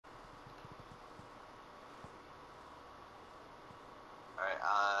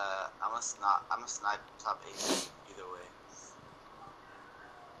I'm a snipe top 8 either way.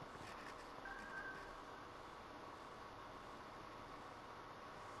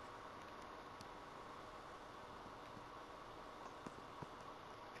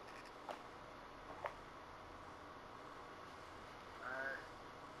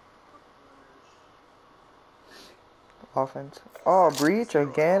 Offense. Oh, breach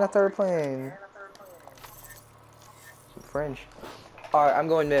again. I started playing French. Alright, I'm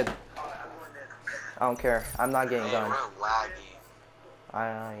going mid. I don't care. I'm not getting guns. We're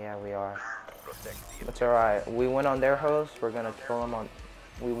lagging. Yeah, we are. It's alright. We win on their host. We're gonna kill them on.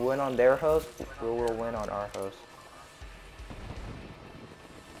 We win on their host. We will win on our host.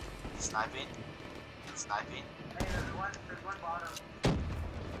 Sniping. Sniping. Hey, there's one bottom.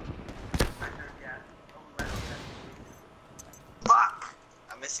 Fuck!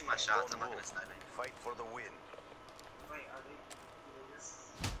 I'm missing my shots. I'm not gonna snipe it. Fight for the win. Wait, are they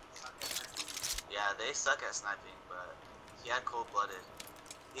just suck at sniping? Yeah, they suck at sniping, but he had cold-blooded.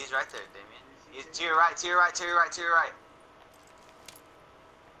 He's right there, Damien. He's to your right, to your right, to your right, to your right.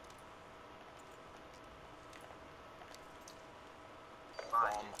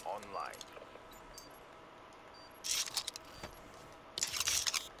 Bomb online.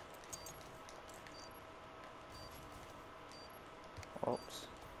 Oops.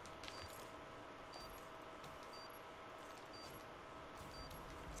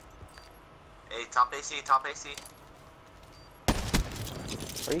 Hey, top AC, top AC.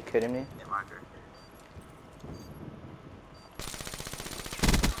 Are you kidding me? Hit marker.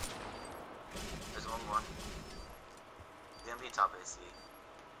 There's one more. He's gonna be top AC.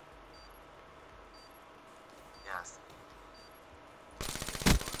 Yes.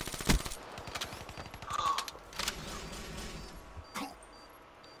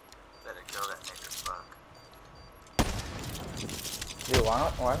 Better kill that nigga, fuck. Dude,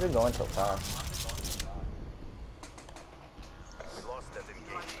 why is it going so fast? We lost that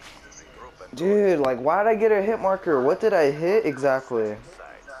engagement. Regroup and Dude, like, why did I get a hit marker? What did I hit exactly?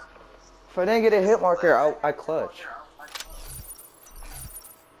 If I didn't get a hit marker, I clutch.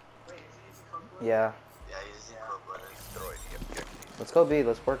 Yeah. Yeah, he's using cold-blooded. destroy the objective. Let's go B.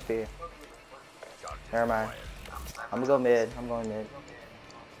 Let's work B. Charges Never mind. acquired. I'm gonna go mid. I'm going mid.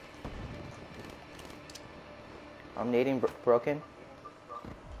 I'm nading broken.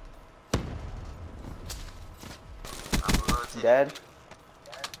 I'm rotating. Dead.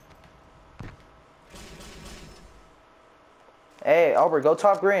 Hey, Albert, go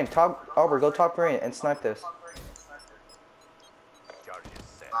top green. Albert, go top green and snipe this. Charges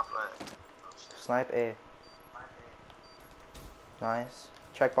set. Not play. Snipe A. Nice.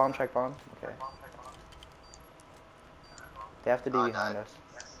 Check bomb, check bomb. Okay. They have to be Oh, behind died. us.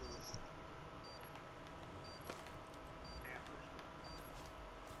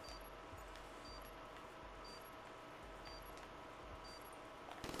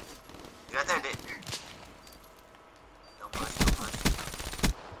 You got there, Dick. Don't push, don't push.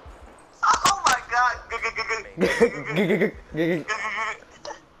 Oh my god!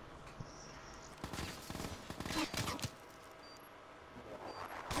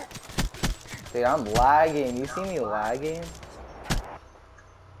 Dude, I'm lagging. You see me lagging?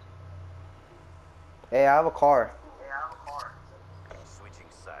 Hey, I have a car. Switching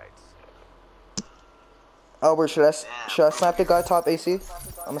sides. Albert, should I snipe the guy top AC? I'm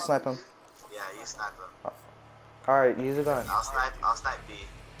gonna snipe him. Yeah, you snipe him. Alright, use a gun. I'll snipe B.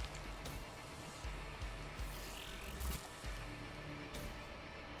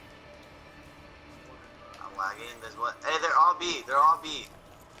 I'm lagging. There's one. Hey, they're all B. They're all B.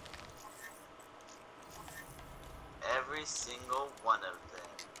 Every single one of them.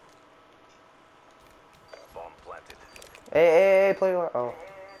 Bomb planted. Hey, play. Oh.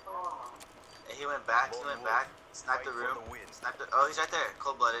 Hey, he went back. He went back. Sniped the room. Sniped the. Oh, he's right there.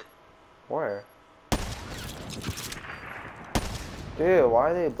 Cold-blooded. Where? Dude, why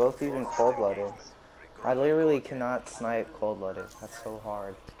are they both even cold-blooded? I literally cannot snipe cold-blooded. That's so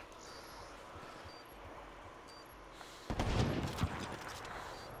hard.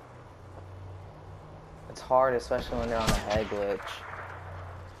 It's hard, especially when they're on a head glitch.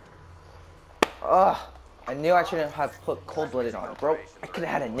 Ugh! I knew I shouldn't have put cold-blooded on, bro. I could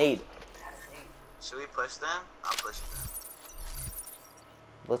have had a nade. Should we push them? I'm pushing them.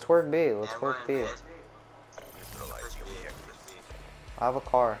 Let's work B. Let's And work we're B. in mid. Neutralize Push the B. objective. Push B. I have a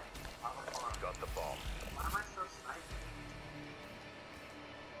car. Got the bomb. Why am I so sniping?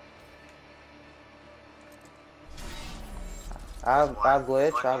 I have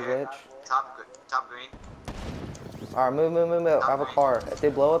glitch. I have glitch. Top green. Alright, move. I have a car. If they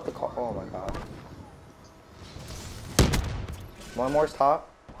blow up the car. Oh my god. One more's top.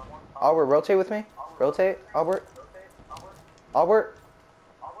 Albert, rotate with me. Rotate, Albert. Albert.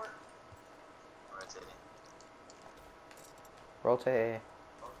 Rotating. Rotate.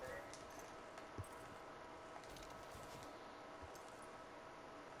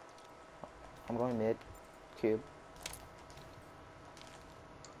 I'm going mid. Cube.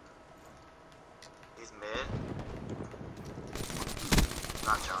 He's mid.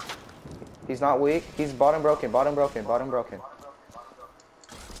 Not John. He's not weak. He's bottom broken. Bottom broken. Bottom broken.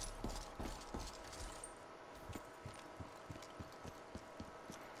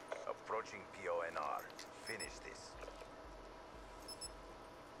 Approaching PONR. Finish this.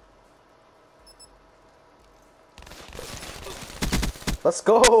 Let's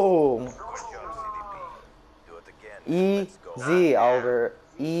go. Good job, CDP. Do it again. Let's go. Easy, Albert.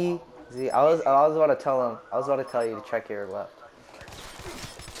 Easy. I was about to tell him. I was about to tell you to check your left.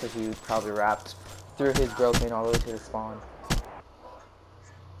 Because you probably wrapped through his broken all the way to the spawn.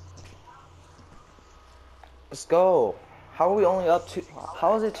 Let's go. How are we only up 2?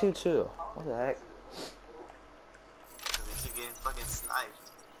 How is it 2-2? What the heck? Because we keep getting fucking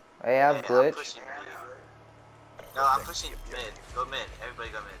sniped. Hey, I have I'm glitch. pushing mid. No, I'm pushing mid. Go mid. Everybody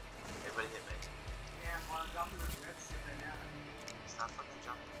go mid. Everybody hit mid. Yeah, well, I'm jumping on the red shit right now. Stop fucking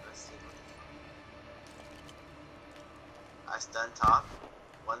jumping. Let's see what the fuck. I stun top.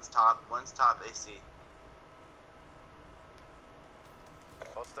 One's top AC.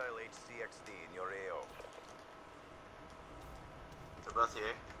 Hostile HCXD in your AO. They're both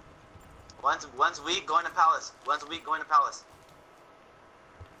here. One's weak, going to palace. One's weak, going to palace.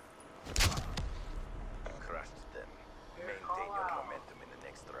 Crushed them. Maintain your momentum in the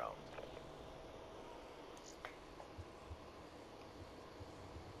next round.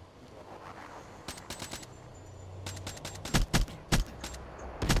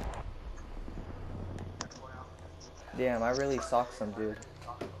 Damn, I really socked some dude.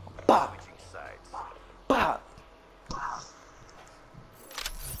 Bah! Switching sides. Bah!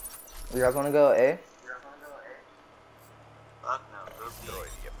 You guys want to go A? Fuck no, go B. Destroy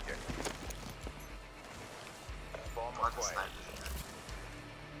the objective. Bomb What the acquired. snipers?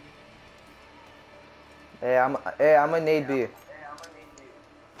 Hey, I'm a nade B.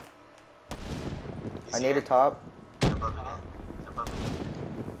 I need a top. Jump up again. Jump up again.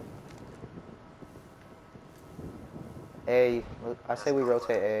 A. I say we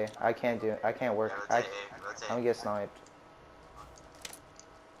rotate A. I can't do it. I can't work. Yeah, rotate A. Rotate. I'm gonna get sniped.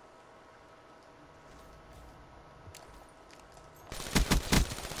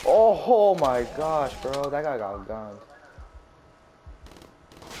 Oh my gosh, bro. That guy got gunned.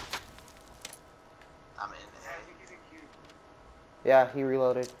 I'm in Yeah, A. I think he's in Q. Yeah, he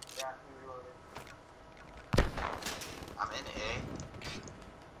reloaded. I'm in A.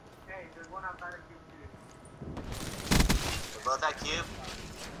 Hey, there's one outside of Q too. We're both at cube.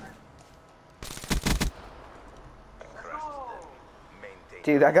 Crushed them. Maintain.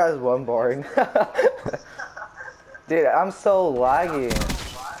 Dude, that guy's one barring. Dude, I'm so lagging.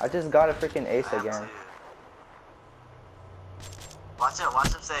 I just got a freaking ace again. Watch him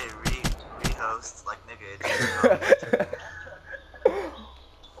say rehost like nigga.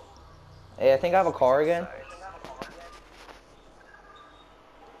 Hey, I think I have a car again.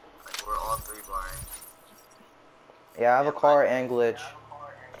 Like we're all three barring. Yeah, I have a car and glitch.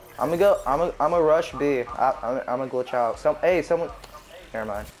 I'm gonna rush B. I'm gonna glitch out. Someone. Never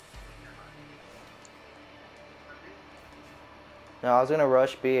mind. No, I was gonna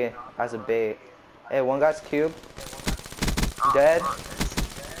rush B as a bait. Hey, one guy's cube. Oh, Dead. fuck.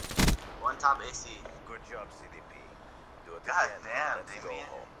 One top AC. Good job, CDP. Do it God again. damn, Let's go Damien.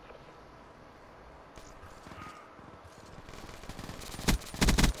 home.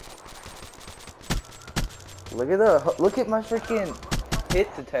 Look at my freaking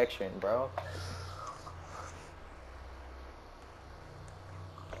hit detection, bro.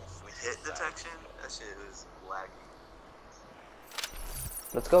 Switching Hit sides. detection? That shit was laggy.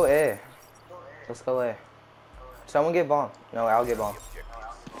 Let's go A. Let's go A. Someone get bomb. No, I'll get bomb. Objectives.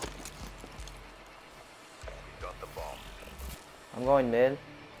 We got the bomb. I'm going mid,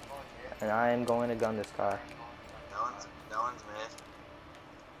 and I am going to gun this guy. No one's mid.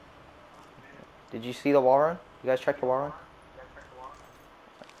 Did you see the wall run? You guys check the wall run?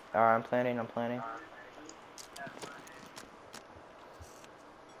 Alright, I'm planning.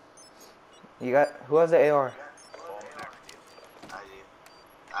 You got, who has the AR? Bomb active. I do.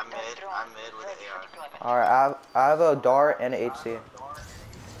 I'm mid with the AR. Alright, I have a dart and an HC.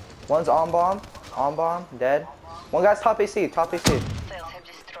 One's on bomb, dead. One guy's top AC. Cells have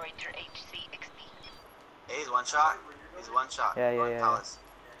destroyed your HCXD. A's one shot. He's one shot. Yeah. Going Palace.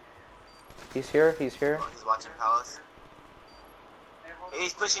 He's here. Oh, he's watching Palace. Hey, hold Hey,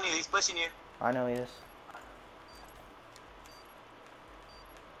 he's pushing you. He's pushing you. I know he is.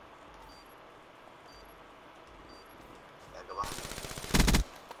 Yeah, go on.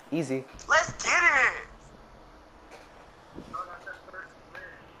 Easy. Let's get it.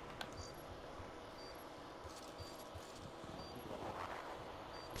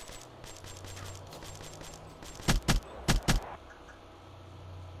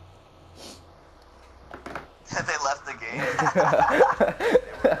 They left the game.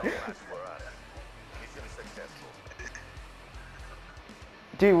 Mission successful.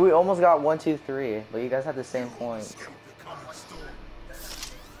 Dude, we almost got 1, 2, 3, but you guys had the same points.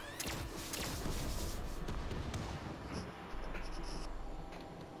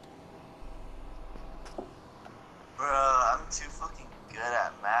 Bro, I'm too fucking good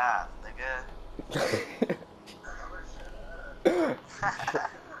at math, nigga.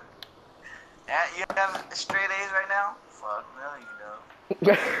 Yeah, you have straight A's right now? Fuck no, you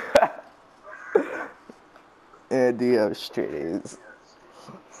don't. Yeah, do you have straight A's?